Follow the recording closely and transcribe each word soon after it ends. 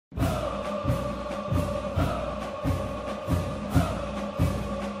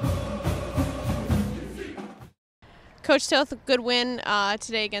Coach Toth, good win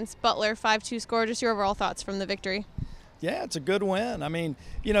today against Butler, 5-2 score. Just your overall thoughts from the victory. Yeah, it's a good win. I mean,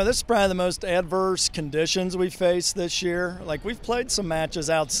 this is probably the most adverse conditions we faced this year. Like, we've played some matches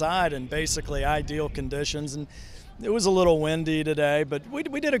outside in basically ideal conditions, and it was a little windy today, but we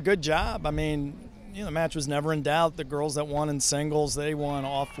did a good job. I mean, the match was never in doubt. The girls that won in singles, they won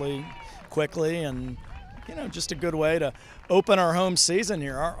awfully quickly, and just a good way to open our home season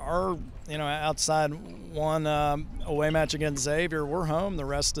here. Our outside one away match against Xavier, we're home the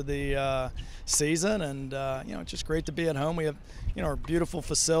rest of the season, and it's just great to be at home. We have our beautiful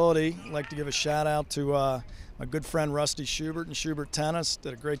facility. I'd like to give a shout out to my good friend Rusty Schubert and Schubert Tennis.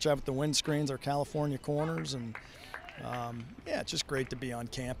 Did a great job with the windscreens, our California corners, and it's just great to be on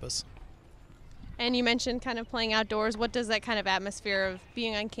campus. And you mentioned kind of playing outdoors. What does that kind of atmosphere of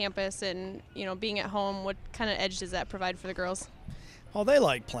being on campus and being at home, what kind of edge does that provide for the girls? Oh, they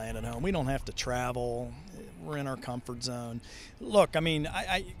like playing at home. We don't have to travel. We're in our comfort zone. Look, I mean,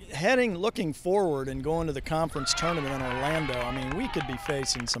 looking forward and going to the conference tournament in Orlando, I mean, we could be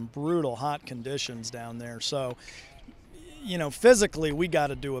facing some brutal hot conditions down there. So, physically we got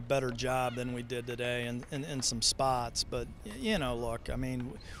to do a better job than we did today in some spots. But, look, I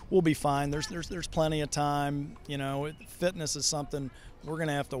mean, we'll be fine. There's plenty of time. Fitness is something we're going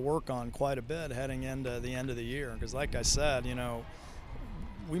to have to work on quite a bit heading into the end of the year. Because like I said,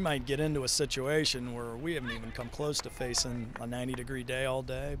 we might get into a situation where we haven't even come close to facing a 90-degree day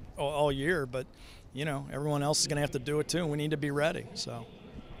all year. But, everyone else is going to have to do it too, and we need to be ready. So. All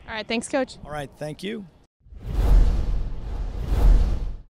right, thanks, Coach. All right, thank you.